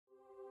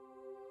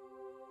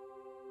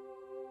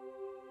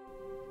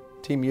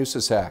Team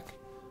USASAC.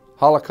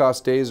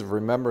 Holocaust Days of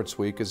Remembrance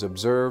Week is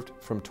observed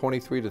from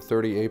 23 to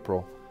 30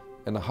 April,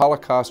 and the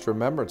Holocaust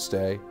Remembrance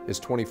Day is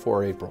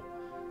 24 April.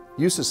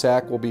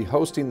 USASAC will be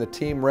hosting the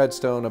Team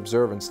Redstone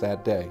observance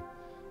that day.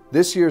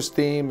 This year's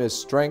theme is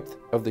Strength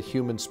of the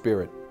Human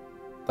Spirit.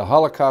 The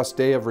Holocaust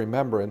Day of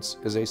Remembrance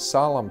is a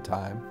solemn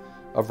time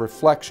of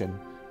reflection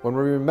when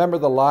we remember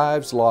the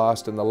lives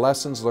lost and the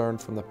lessons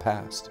learned from the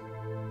past.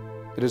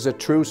 It is a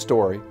true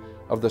story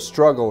of the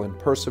struggle and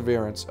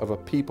perseverance of a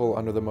people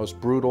under the most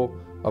brutal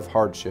of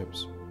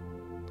hardships.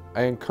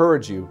 I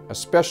encourage you,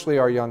 especially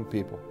our young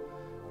people,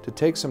 to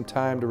take some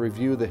time to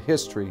review the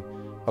history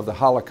of the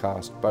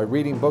Holocaust by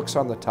reading books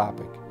on the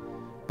topic,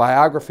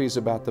 biographies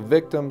about the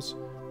victims,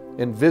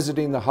 and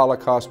visiting the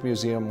Holocaust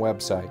Museum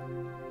website.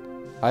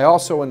 I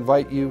also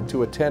invite you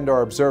to attend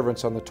our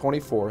observance on the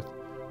 24th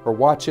or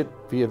watch it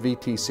via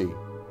VTC.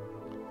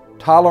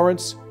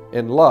 Tolerance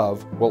and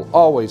love will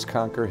always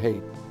conquer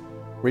hate.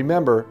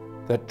 Remember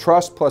that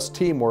trust plus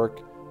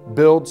teamwork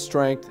builds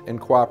strength and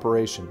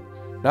cooperation,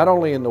 not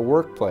only in the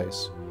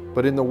workplace,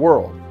 but in the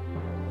world.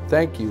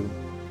 Thank you,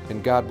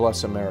 and God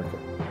bless America.